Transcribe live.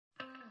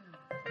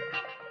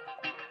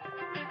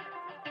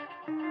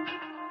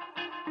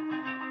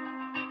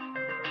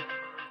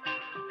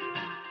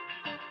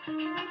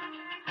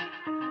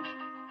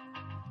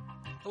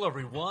Hello,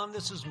 everyone.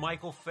 This is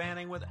Michael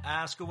Fanning with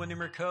Ask a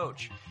Windermere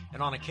Coach.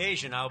 And on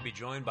occasion, I'll be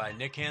joined by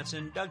Nick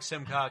Hansen, Doug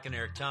Simcock, and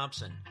Eric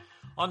Thompson.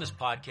 On this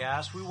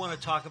podcast, we want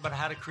to talk about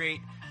how to create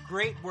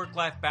great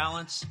work-life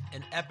balance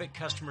and epic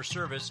customer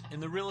service in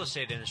the real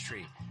estate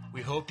industry.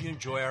 We hope you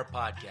enjoy our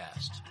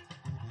podcast.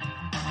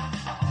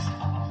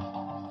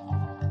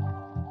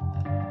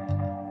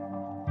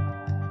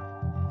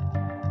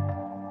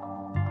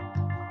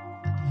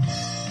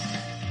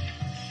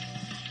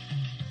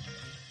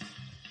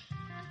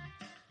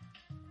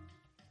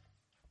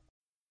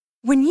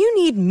 When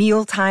you need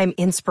mealtime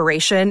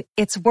inspiration,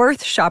 it's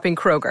worth shopping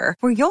Kroger,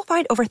 where you'll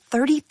find over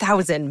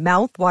 30,000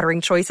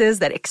 mouth-watering choices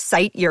that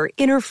excite your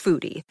inner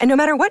foodie. And no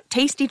matter what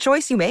tasty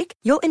choice you make,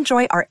 you'll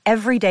enjoy our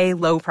everyday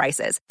low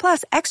prices,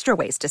 plus extra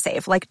ways to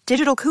save, like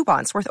digital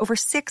coupons worth over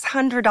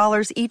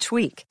 $600 each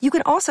week. You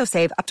can also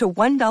save up to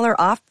 $1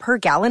 off per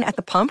gallon at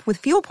the pump with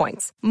fuel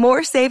points.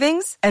 More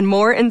savings and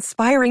more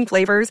inspiring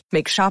flavors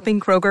make shopping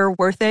Kroger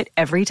worth it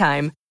every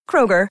time.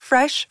 Kroger,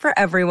 fresh for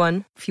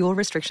everyone. Fuel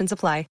restrictions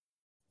apply.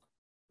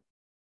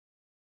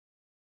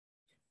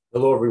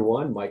 Hello,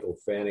 everyone. Michael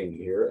Fanning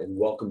here, and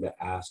welcome to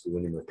Ask a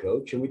Windermere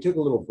Coach. And we took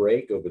a little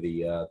break over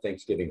the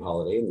Thanksgiving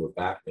holiday, and we're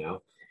back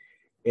now.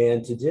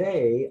 And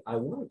today, I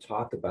want to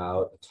talk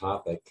about a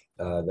topic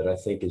that I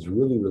think is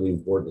really, really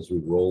important as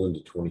we roll into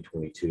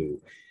 2022.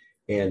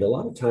 And a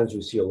lot of times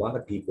we see a lot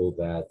of people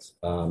that,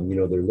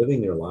 they're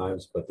living their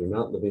lives, but they're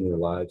not living their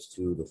lives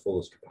to the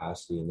fullest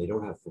capacity, and they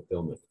don't have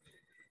fulfillment.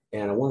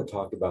 And I want to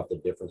talk about the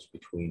difference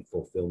between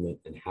fulfillment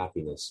and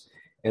happiness.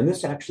 And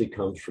this actually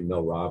comes from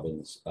Mel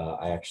Robbins.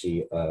 I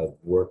actually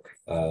work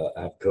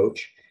at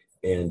Coach.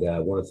 And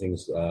one of the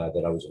things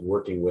that I was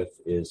working with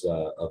is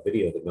a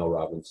video that Mel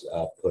Robbins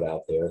put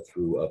out there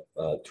through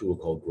a tool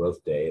called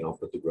Growth Day. And I'll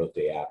put the Growth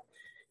Day app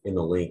in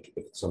the link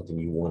if it's something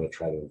you want to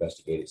try to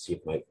investigate and see if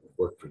it might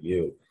work for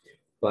you.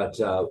 But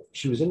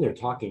she was in there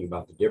talking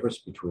about the difference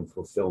between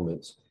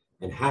fulfillment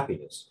and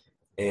happiness.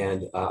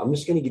 And I'm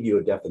just going to give you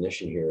a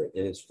definition here.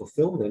 And it's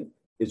fulfillment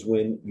is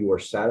when you are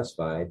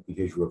satisfied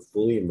because you are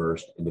fully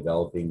immersed in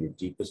developing your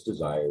deepest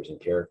desires and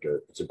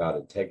character. It's about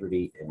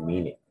integrity and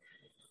meaning.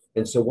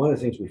 And so one of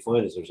the things we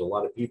find is there's a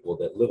lot of people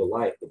that live a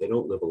life, but they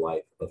don't live a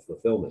life of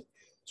fulfillment.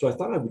 So I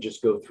thought I would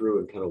just go through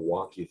and kind of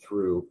walk you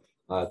through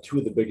two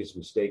of the biggest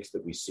mistakes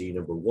that we see.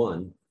 Number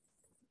one,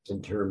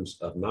 in terms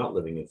of not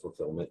living in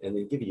fulfillment, and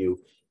then give you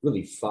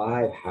really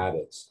 5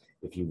 habits,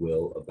 if you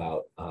will,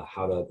 about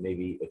how to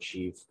maybe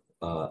achieve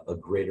a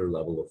greater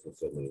level of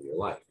fulfillment in your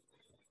life.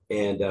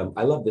 And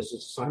I love this.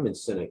 It's Simon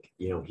Sinek.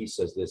 He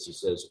says this. He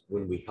says,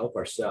 when we help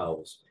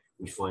ourselves,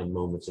 we find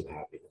moments of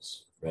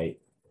happiness, right?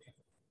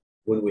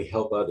 When we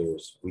help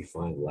others, we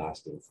find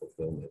lasting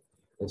fulfillment.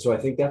 And so I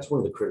think that's one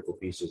of the critical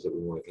pieces that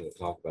we want to kind of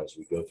talk about as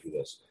we go through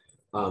this.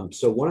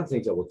 So one of the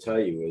things I will tell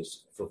you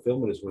is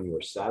fulfillment is when you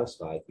are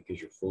satisfied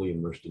because you're fully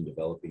immersed in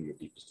developing your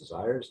deepest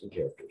desires and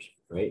characters,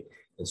 right?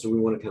 And so we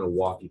want to kind of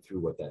walk you through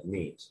what that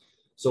means.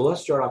 So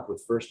let's start off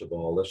with, first of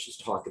all, let's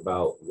just talk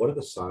about what are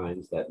the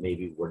signs that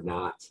maybe we're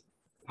not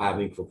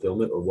having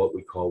fulfillment, or what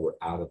we call we're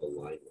out of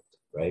alignment,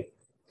 right?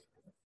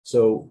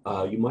 So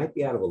you might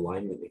be out of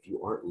alignment if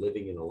you aren't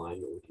living in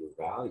alignment with your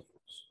values.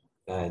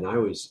 And I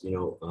always,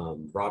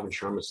 Robin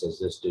Sharma says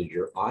this, does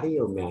your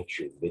audio match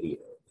your video?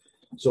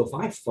 So if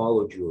I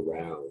followed you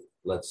around,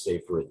 let's say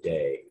for a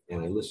day,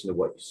 and I listen to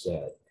what you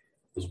said,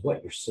 is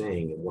what you're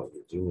saying and what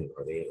you're doing,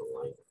 are they in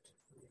alignment?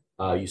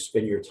 You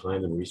spend your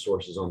time and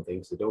resources on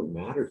things that don't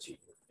matter to you,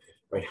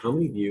 right? How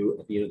many of you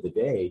at the end of the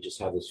day just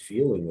have this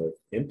feeling of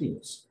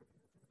emptiness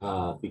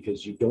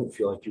because you don't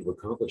feel like you've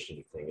accomplished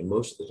anything? And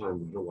most of the time,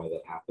 you know why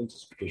that happens?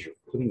 It's because you're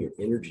putting your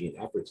energy and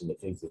efforts into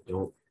things that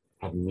don't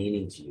have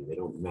meaning to you. They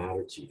don't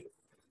matter to you.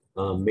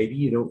 Maybe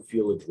you don't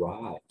feel a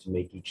drive to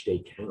make each day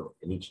count,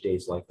 and each day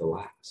is like the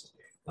last,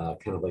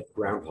 kind of like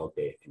Groundhog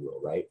Day, if you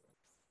will, right?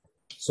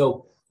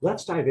 So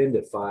let's dive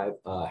into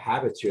 5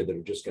 habits here that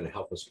are just going to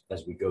help us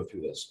as we go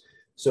through this.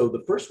 So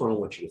the first one I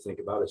want you to think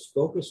about is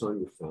focus on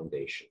your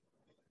foundation.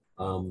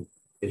 And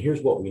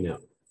here's what we know.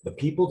 The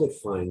people that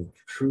find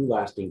true,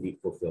 lasting,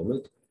 deep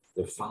fulfillment,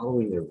 they're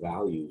following their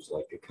values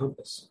like a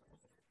compass.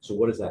 So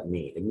what does that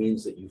mean? It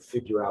means that you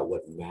figure out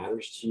what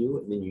matters to you,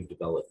 and then you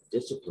develop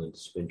discipline to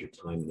spend your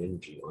time and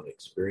energy on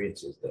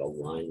experiences that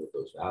align with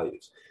those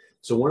values.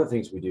 So one of the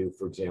things we do,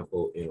 for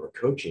example, in our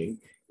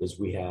coaching is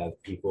we have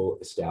people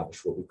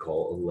establish what we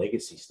call a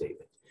legacy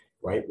statement,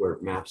 right? Where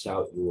it maps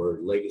out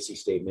your legacy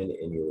statement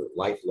and your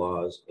life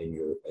laws and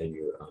your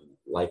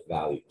life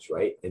values,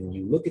 right? And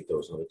you look at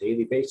those on a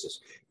daily basis.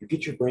 You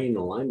get your brain in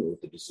alignment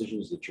with the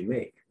decisions that you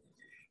make.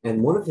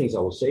 And one of the things I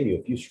will say to you,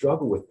 if you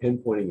struggle with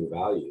pinpointing your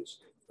values,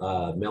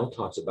 Mel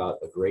talks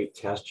about a great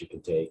test you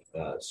can take,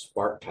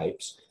 Spark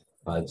Types.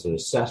 It's an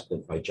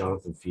assessment by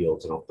Jonathan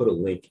Fields, and I'll put a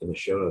link in the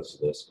show notes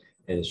to this.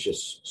 And it's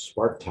just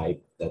Spark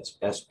Type, that's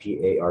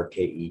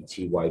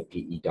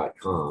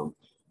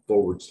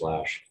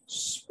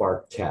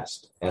SparketypeCom/Spark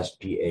Test,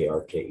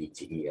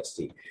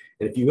 SparkTest.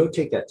 And if you go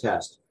take that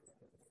test,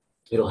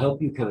 it'll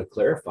help you kind of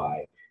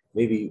clarify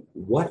maybe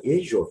what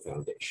is your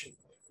foundation?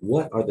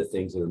 What are the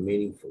things that are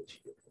meaningful to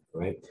you?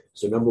 right?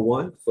 So number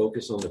one,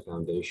 focus on the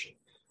foundation.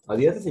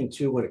 The other thing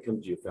too, when it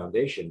comes to your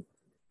foundation,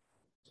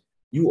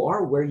 you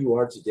are where you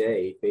are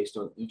today based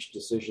on each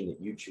decision that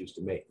you choose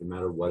to make, no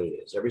matter what it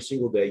is. Every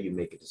single day you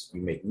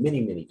make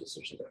many, many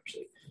decisions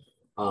actually.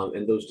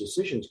 And those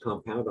decisions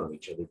compound on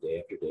each other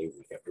day after day,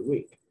 week after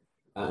week.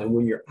 And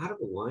when you're out of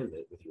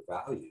alignment with your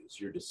values,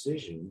 your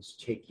decisions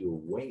take you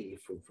away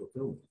from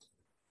fulfillment.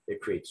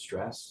 It creates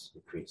stress,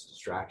 it creates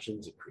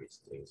distractions, it creates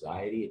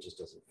anxiety. It just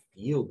doesn't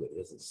feel good. It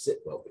doesn't sit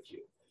well with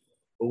you.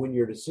 But when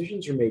your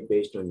decisions are made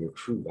based on your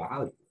true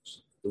values,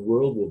 the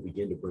world will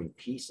begin to bring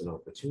peace and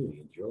opportunity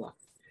into your life.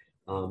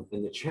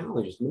 And the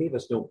challenge is many of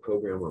us don't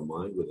program our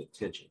mind with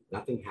intention.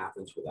 Nothing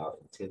happens without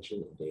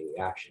intention and daily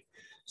action.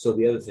 So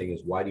the other thing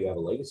is, why do you have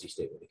a legacy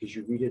statement? Because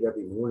you read it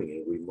every morning and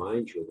it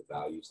reminds you of the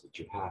values that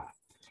you have.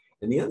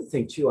 And the other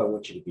thing too, I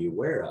want you to be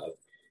aware of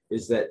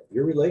is that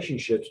your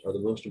relationships are the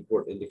most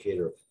important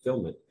indicator of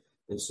fulfillment.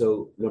 And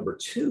so number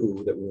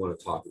two that we want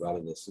to talk about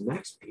in this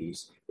next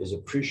piece is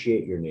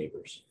appreciate your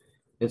neighbors.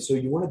 And so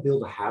you want to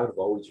build a habit of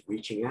always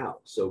reaching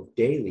out. So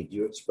daily, do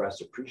you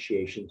express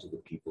appreciation to the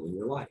people in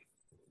your life?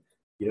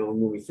 You know,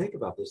 and when we think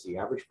about this, the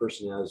average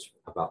person has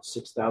about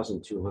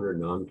 6,200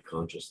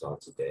 non-conscious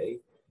thoughts a day.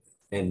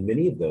 And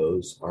many of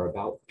those are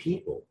about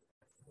people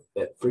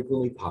that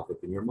frequently pop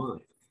up in your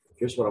mind.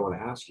 Here's what I want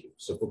to ask you.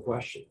 Simple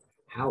question.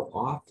 How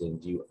often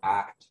do you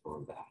act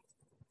on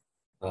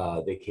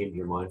that? They came to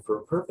your mind for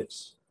a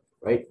purpose,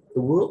 right?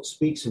 The world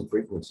speaks in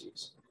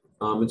frequencies.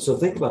 And so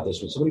think about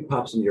this. When somebody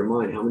pops into your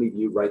mind, how many of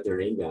you write their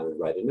name down and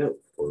write a note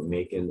or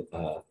make and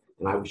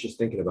I was just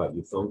thinking about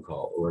you phone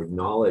call or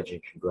acknowledge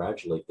and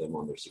congratulate them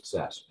on their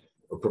success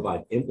or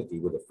provide empathy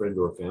with a friend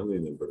or a family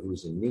member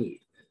who's in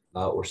need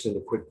or send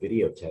a quick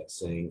video text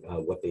saying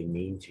what they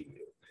mean to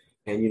you.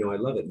 And, you know, I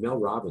love it. Mel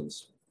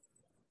Robbins,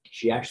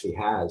 she actually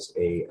has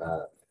a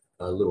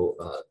little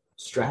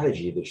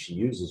strategy that she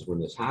uses when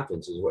this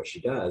happens is what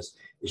she does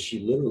is she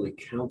literally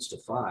counts to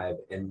 5.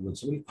 And when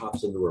somebody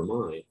pops into her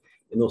mind,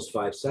 in those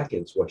 5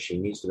 seconds, what she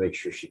needs to make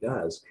sure she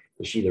does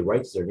is she either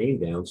writes their name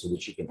down so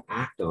that she can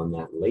act on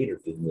that later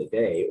in the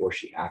day, or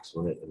she acts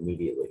on it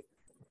immediately.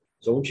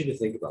 So I want you to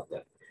think about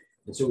that.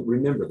 And so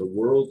remember, the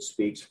world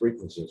speaks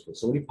frequencies. When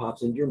somebody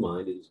pops into your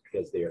mind, it is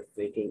because they are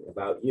thinking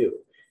about you.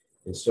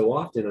 And so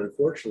often,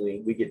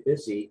 unfortunately, we get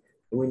busy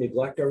and we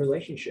neglect our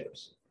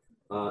relationships.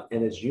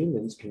 And as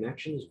humans,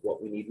 connection is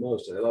what we need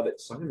most. And I love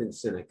it. Simon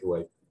Sinek,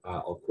 who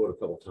I'll quote a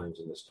couple times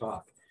in this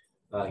talk,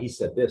 he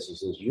said this, he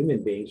says,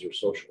 human beings are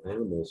social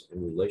animals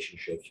and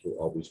relationships will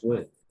always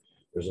win.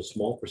 There's a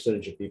small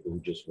percentage of people who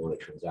just want a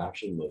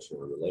transaction, most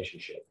want a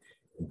relationship.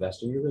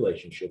 Invest in your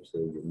relationships,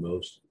 they're your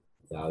most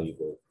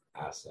valuable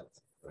asset,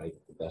 right?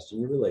 Invest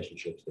in your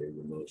relationships, they're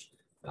your most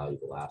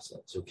valuable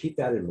asset. So keep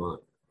that in mind.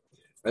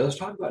 All right, let's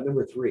talk about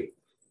number 3.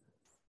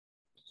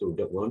 So we've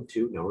done 1,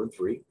 2, now we're in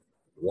 3.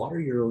 Water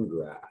your own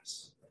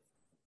grass.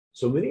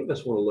 So many of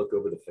us want to look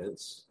over the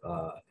fence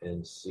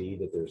and see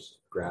that there's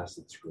grass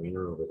that's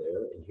greener over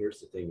there. And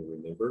here's the thing to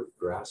remember,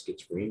 grass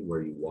gets green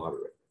where you water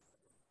it.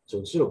 So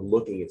instead of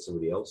looking at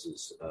somebody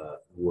else's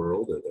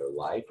world or their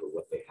life or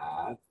what they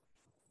have,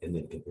 and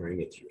then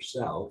comparing it to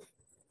yourself,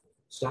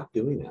 stop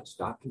doing that.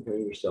 Stop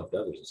comparing yourself to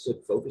others. Instead,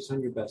 focus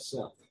on your best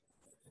self.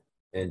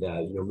 And,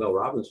 you know, Mel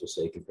Robbins will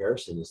say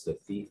comparison is the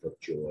thief of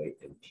joy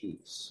and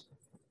peace.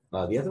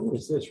 The other one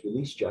is this,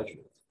 release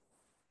judgment.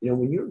 You know,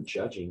 when you're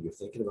judging, you're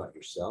thinking about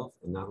yourself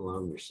and not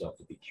allowing yourself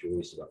to be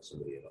curious about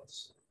somebody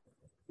else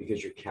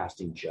because you're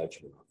casting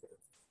judgment on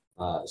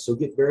them. So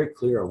get very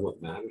clear on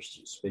what matters to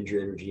you. Spend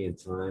your energy and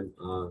time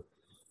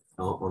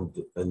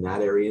in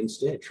that area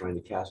instead, trying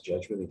to cast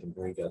judgment and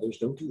comparing to others.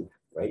 Don't do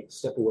that, right?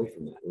 Step away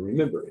from that. And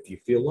remember, if you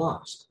feel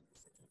lost,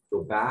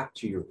 go back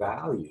to your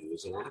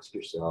values and ask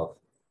yourself,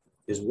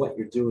 is what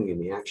you're doing and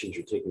the actions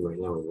you're taking right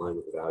now in line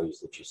with the values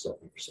that you set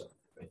for yourself?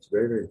 Right? It's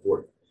very, very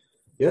important.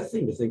 The other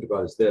thing to think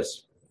about is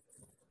this,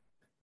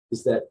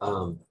 is that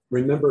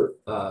remember,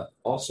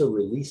 also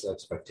release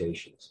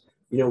expectations.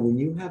 You know, when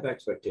you have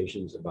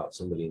expectations about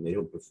somebody and they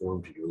don't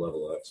perform to your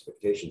level of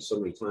expectations, so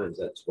many times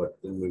that's what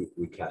then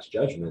we cast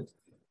judgment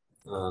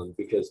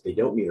because they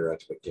don't meet our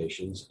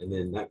expectations. And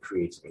then that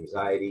creates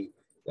anxiety,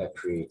 that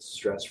creates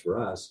stress for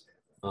us.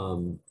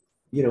 You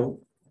know,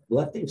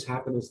 let things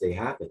happen as they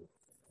happen.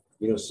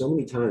 You know, so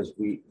many times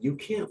you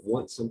can't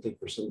want something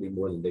for somebody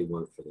more than they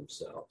want it for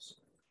themselves.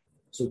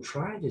 So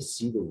try to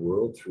see the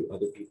world through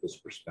other people's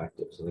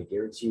perspectives. And I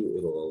guarantee you,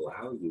 it'll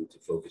allow you to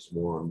focus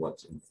more on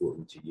what's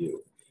important to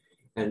you.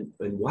 And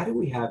why do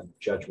we have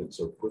judgment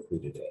so quickly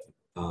today?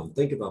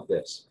 Think about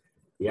this.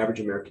 The average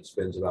American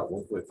spends about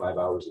 1.5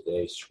 hours a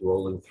day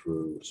scrolling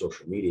through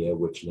social media,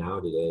 which now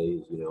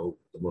today, you know,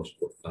 the most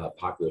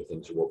popular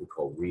things are what we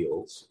call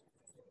reels.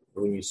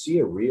 And when you see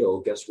a reel,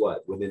 guess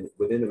what? Within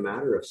a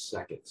matter of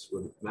seconds,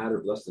 within a matter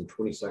of less than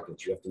 20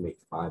 seconds, you have to make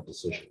 5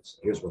 decisions.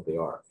 Here's what they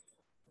are.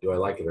 Do I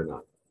like it or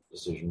not?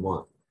 Decision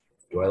 1.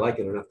 Do I like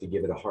it enough to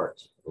give it a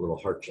heart? A little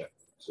heart check.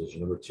 Decision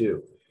number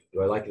 2.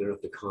 Do I like it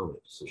enough to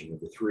comment? Decision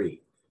number 3.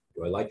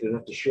 Do I like it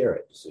enough to share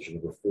it? Decision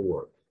number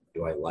 4.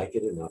 Do I like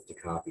it enough to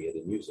copy it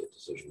and use it?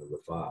 Decision number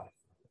 5.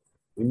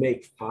 We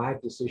make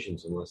 5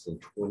 decisions in less than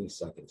 20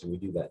 seconds, and we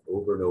do that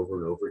over and over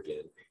and over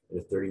again in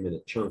a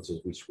 30-minute chunks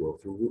as we scroll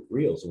through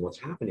reels. And what's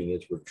happening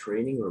is we're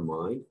training our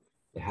mind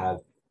to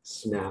have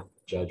snap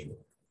judgment.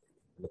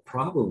 And the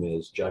problem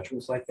is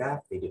judgments like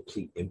that, they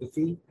deplete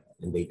empathy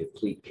and they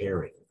deplete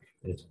caring.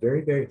 And it's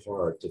very, very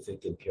hard to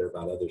think and care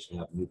about others and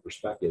have new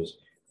perspectives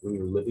when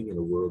you're living in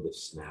a world of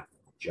snap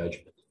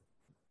judgment,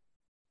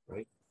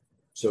 right?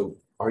 So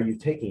are you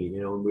taking it?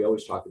 And we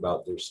always talk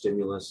about there's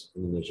stimulus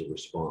and then there's a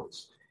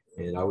response.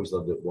 And I always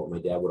loved it. What my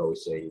dad would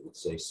always say, he would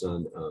say,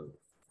 son,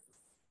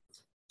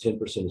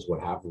 10% is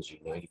what happens to you,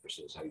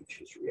 90% is how you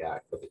choose to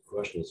react. But the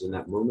question is, in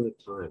that moment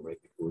of time,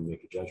 right before we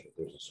make a judgment,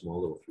 there's a small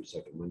little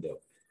 3-second window.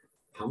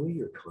 How many of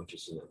you are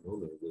conscious in that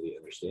moment of really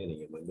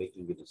understanding, am I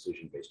making a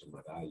decision based on my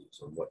values,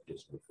 on what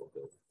gives me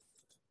fulfillment?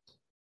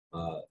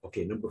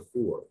 Okay, number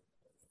 4,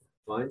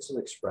 find some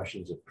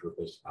expressions of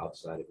purpose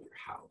outside of your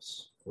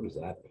house. What does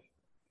that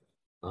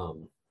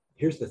mean?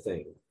 Here's the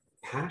thing.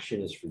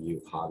 Passion is for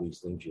you, hobbies,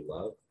 things you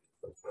love,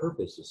 but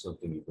purpose is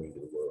something you bring to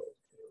the world.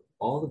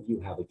 All of you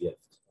have a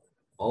gift.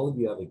 All of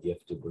you have a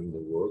gift to bring to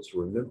the world. So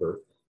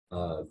remember,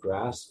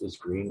 grass is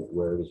green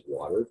where it is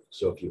watered.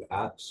 So if you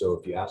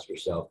ask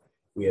yourself,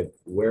 who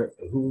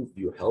do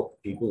you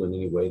help people in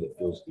any way that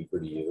feels deeper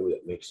to you,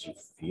 that makes you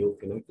feel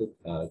connected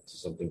to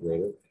something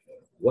greater?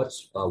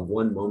 What's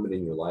one moment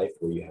in your life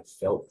where you have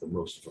felt the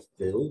most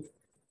fulfilled?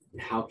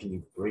 And how can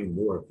you bring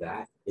more of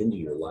that into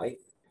your life?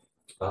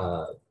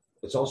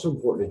 It's also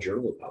important to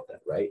journal about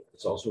that, right?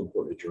 It's also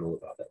important to journal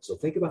about that. So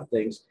think about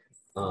things,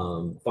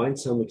 find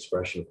some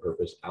expression of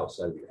purpose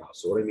outside of your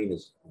house. So what I mean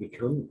is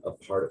become a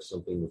part of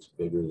something that's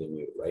bigger than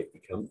you, right?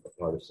 Become a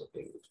part of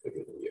something that's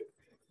bigger than you,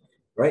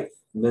 right?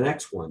 And the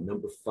next one,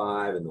 number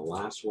 5, and the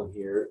last one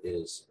here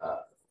is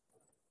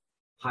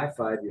high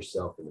five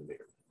yourself in the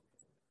mirror.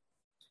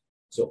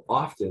 So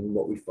often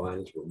what we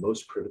find is we're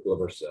most critical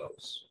of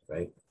ourselves,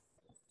 right?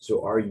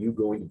 So are you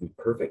going to be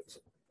perfect?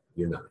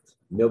 You're not.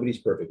 Nobody's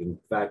perfect. In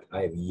fact,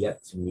 I have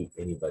yet to meet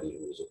anybody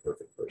who is a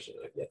perfect person.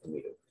 I've yet to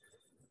meet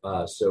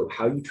him. So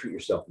how you treat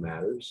yourself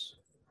matters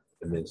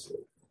immensely.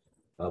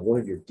 One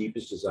of your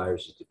deepest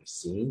desires is to be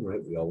seen,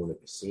 right? We all want to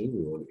be seen.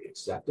 We want to be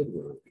accepted.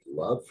 We want to be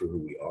loved for who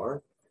we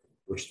are,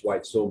 which is why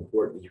it's so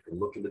important that you can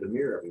look into the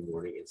mirror every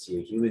morning and see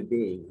a human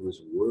being who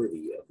is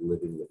worthy of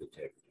living with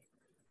integrity.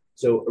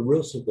 So a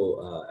real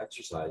simple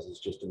exercise is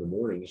just in the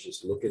morning, is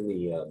just look in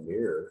the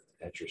mirror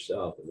at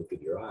yourself and look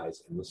at your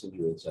eyes and listen to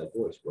your inside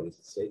voice. What does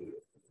it say to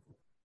you?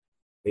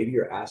 Maybe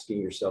you're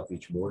asking yourself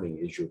each morning,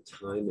 is your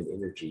time and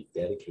energy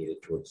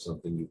dedicated towards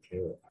something you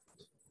care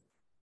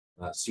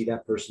about? See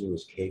that person who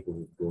is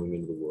capable of going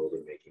into the world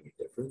and making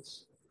a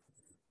difference.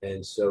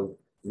 And so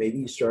maybe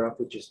you start off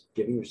with just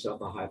giving yourself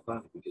a high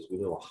five, because we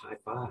know a high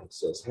five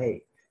says,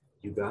 hey,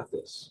 you got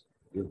this.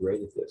 You're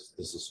great at this.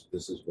 This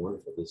is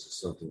wonderful. This is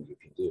something you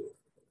can do.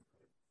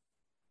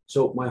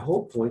 So my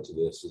whole point to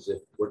this is, if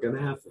we're going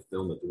to have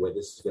fulfillment, the way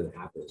this is going to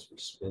happen is we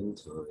spend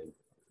time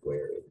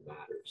where it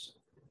matters.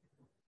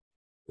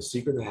 The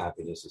secret of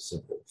happiness is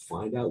simple.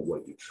 Find out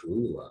what you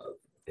truly love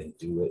and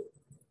do it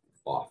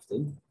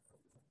often,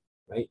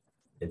 right?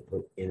 And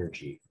put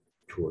energy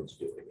towards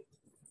doing it.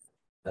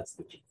 That's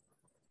the key.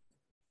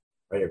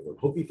 Right, everyone.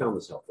 Hope you found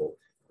this helpful.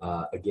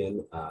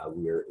 Again,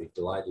 we're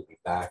delighted to be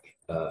back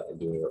and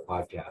doing our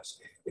podcast.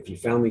 If you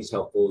found these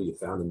helpful, you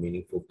found them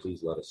meaningful,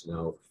 please let us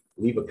know.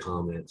 Leave a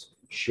comment,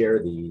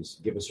 share these,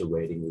 give us a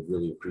rating. We'd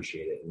really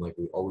appreciate it. And like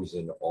we always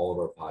end all of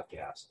our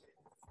podcasts,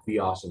 be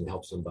awesome,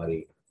 help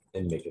somebody,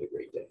 and make it a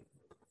great day.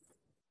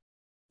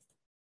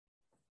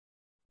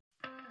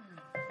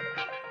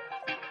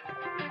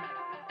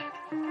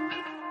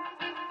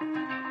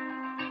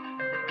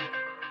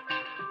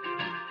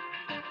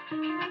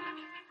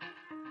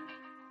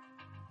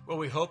 Well,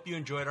 we hope you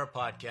enjoyed our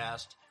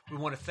podcast. We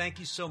want to thank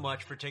you so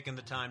much for taking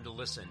the time to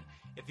listen.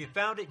 If you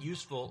found it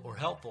useful or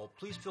helpful,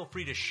 please feel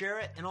free to share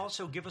it and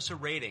also give us a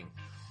rating.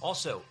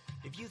 Also,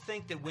 if you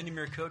think that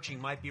Windermere Coaching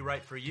might be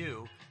right for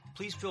you,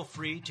 please feel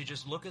free to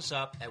just look us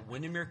up at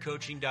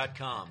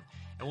windermerecoaching.com.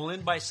 And we'll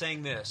end by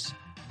saying this: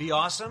 be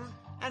awesome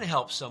and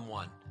help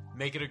someone.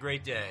 Make it a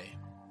great day.